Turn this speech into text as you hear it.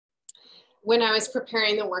when I was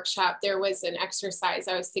preparing the workshop, there was an exercise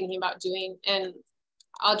I was thinking about doing, and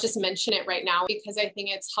I'll just mention it right now because I think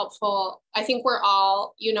it's helpful. I think we're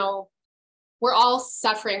all, we're all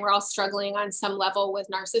suffering, we're all struggling on some level with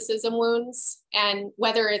narcissism wounds. And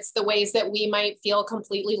whether it's the ways that we might feel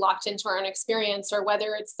completely locked into our own experience, or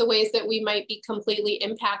whether it's the ways that we might be completely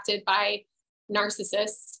impacted by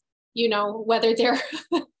narcissists, whether they're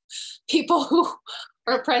people who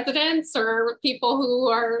are presidents or people who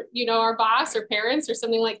are, our boss or parents or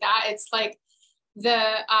something like that. It's like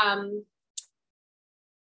the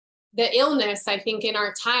illness, I think, in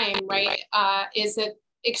our time, right, is an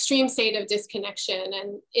extreme state of disconnection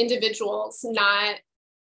and individuals not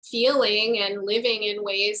feeling and living in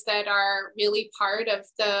ways that are really part of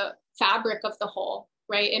the fabric of the whole,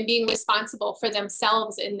 right, and being responsible for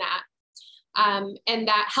themselves in that. And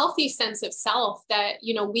that healthy sense of self that,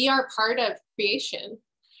 we are part of creation.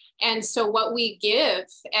 And so what we give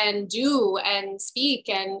and do and speak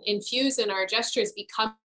and infuse in our gestures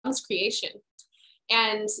becomes creation.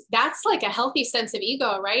 And that's like a healthy sense of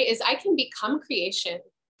ego, right? Is I can become creation.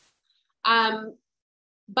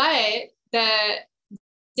 But the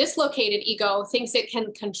dislocated ego thinks it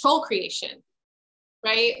can control creation,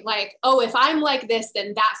 right? Like, oh, if I'm like this,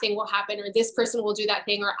 then that thing will happen, or this person will do that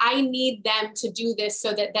thing, or I need them to do this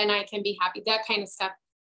so that then I can be happy, that kind of stuff.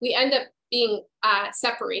 We end up being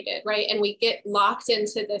separated, right? And we get locked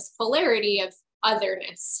into this polarity of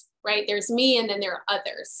otherness, right? There's me and then there are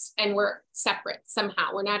others, and we're separate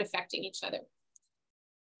somehow. We're not affecting each other.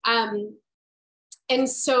 And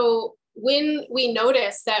so when we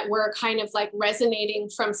notice that we're kind of like resonating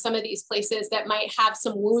from some of these places that might have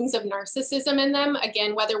some wounds of narcissism in them,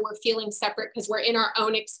 again, whether we're feeling separate because we're in our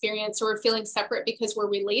own experience, or we're feeling separate because we're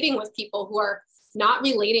relating with people who are not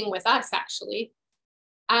relating with us, actually,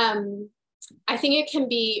 I think it can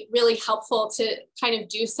be really helpful to kind of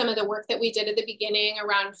do some of the work that we did at the beginning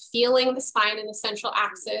around feeling the spine and the central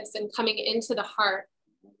axis and coming into the heart.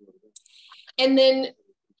 And then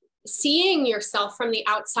seeing yourself from the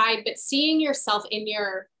outside, but seeing yourself in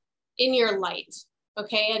your light.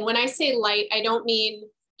 Okay. And when I say light, I don't mean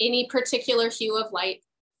any particular hue of light.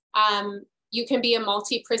 You can be a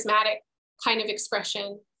multi-prismatic kind of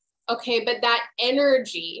expression. Okay. But that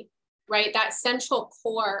energy, right? That central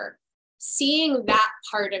core, seeing that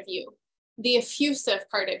part of you, the effusive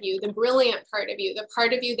part of you, the brilliant part of you, the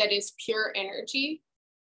part of you that is pure energy,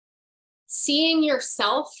 seeing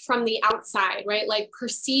yourself from the outside, right? Like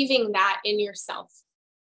perceiving that in yourself.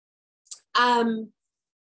 And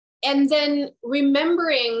then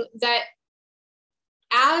remembering that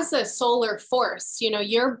as a solar force,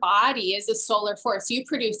 your body is a solar force. You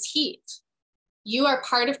produce heat. You are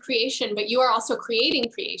part of creation, but you are also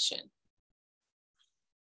creating creation.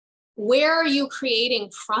 Where are you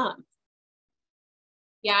creating from?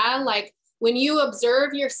 Yeah, like when you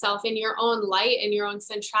observe yourself in your own light and your own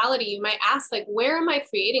centrality, you might ask, like, where am I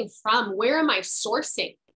creating from? Where am I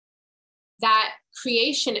sourcing that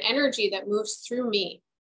creation energy that moves through me?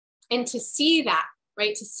 And to see that,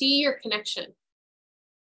 right? To see your connection.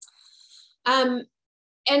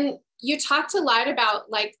 And you talked a lot about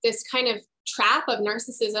like this kind of trap of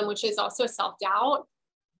narcissism, which is also self-doubt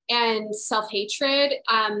and self-hatred.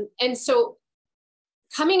 And so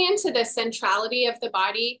coming into the centrality of the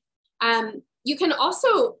body, you can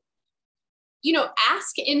also,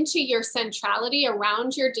 ask into your centrality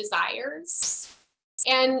around your desires.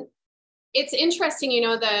 And it's interesting,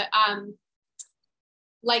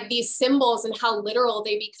 like these symbols and how literal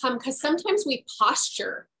they become, because sometimes we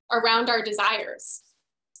posture around our desires.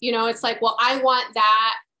 It's like, well, I want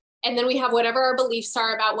that. And then we have whatever our beliefs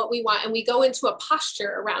are about what we want, and we go into a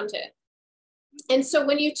posture around it. And so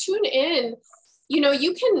when you tune in,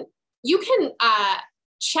 you can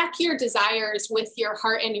check your desires with your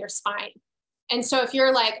heart and your spine. And so if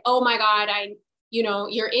you're like, oh my God,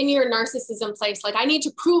 you're in your narcissism place, like I need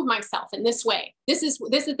to prove myself in this way. This is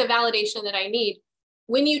the validation that I need.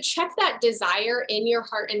 When you check that desire in your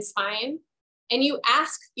heart and spine, and you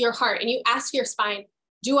ask your heart and you ask your spine,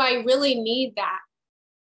 do I really need that?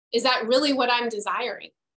 Is that really what I'm desiring?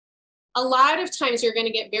 A lot of times you're going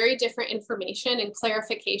to get very different information and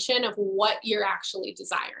clarification of what you're actually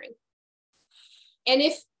desiring. And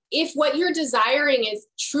if what you're desiring is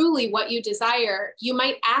truly what you desire, you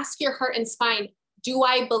might ask your heart and spine, do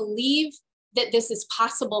I believe that this is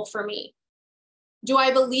possible for me? Do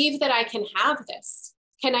I believe that I can have this?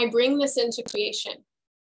 Can I bring this into creation?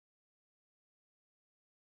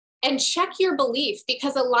 And check your belief,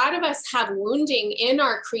 because a lot of us have wounding in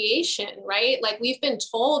our creation, right? Like we've been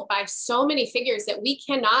told by so many figures that we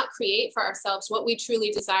cannot create for ourselves what we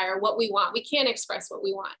truly desire, what we want. We can't express what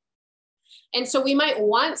we want. And so we might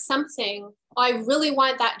want something, oh, I really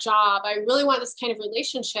want that job. I really want this kind of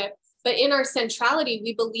relationship. But in our centrality,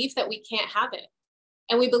 we believe that we can't have it.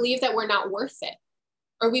 And we believe that we're not worth it.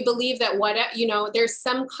 Or we believe that there's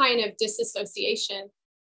some kind of disassociation.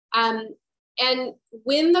 And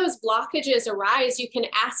when those blockages arise, you can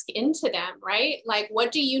ask into them, right? Like,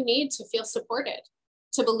 what do you need to feel supported,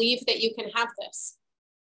 to believe that you can have this?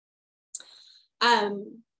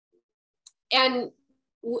 And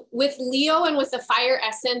with Leo and with the fire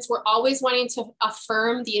essence, we're always wanting to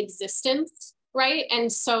affirm the existence, right?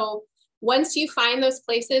 And so once you find those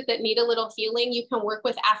places that need a little healing, you can work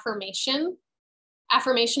with affirmation.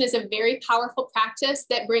 Affirmation is a very powerful practice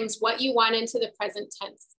that brings what you want into the present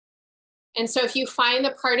tense. And so if you find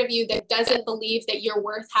the part of you that doesn't believe that you're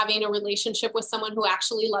worth having a relationship with someone who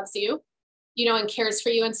actually loves you, and cares for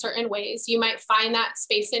you in certain ways, you might find that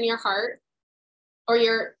space in your heart or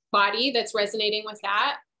your body that's resonating with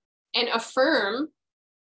that, and affirm,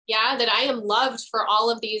 that I am loved for all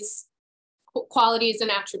of these qualities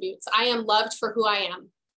and attributes. I am loved for who I am,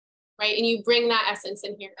 right? And you bring that essence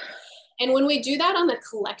in here. And when we do that on the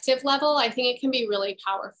collective level, I think it can be really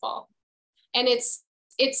powerful. And it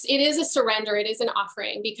is a surrender. It is an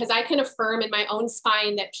offering, because I can affirm in my own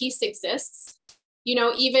spine that peace exists,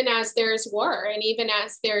 even as there's war and even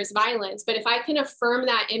as there's violence. But if I can affirm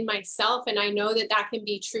that in myself, and I know that that can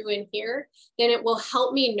be true in here, then it will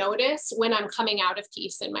help me notice when I'm coming out of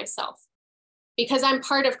peace in myself, because I'm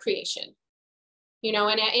part of creation, and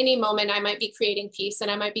at any moment I might be creating peace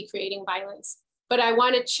and I might be creating violence. But I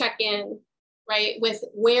want to check in, right, with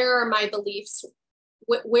where are my beliefs?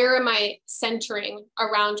 Where am I centering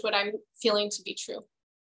around what I'm feeling to be true?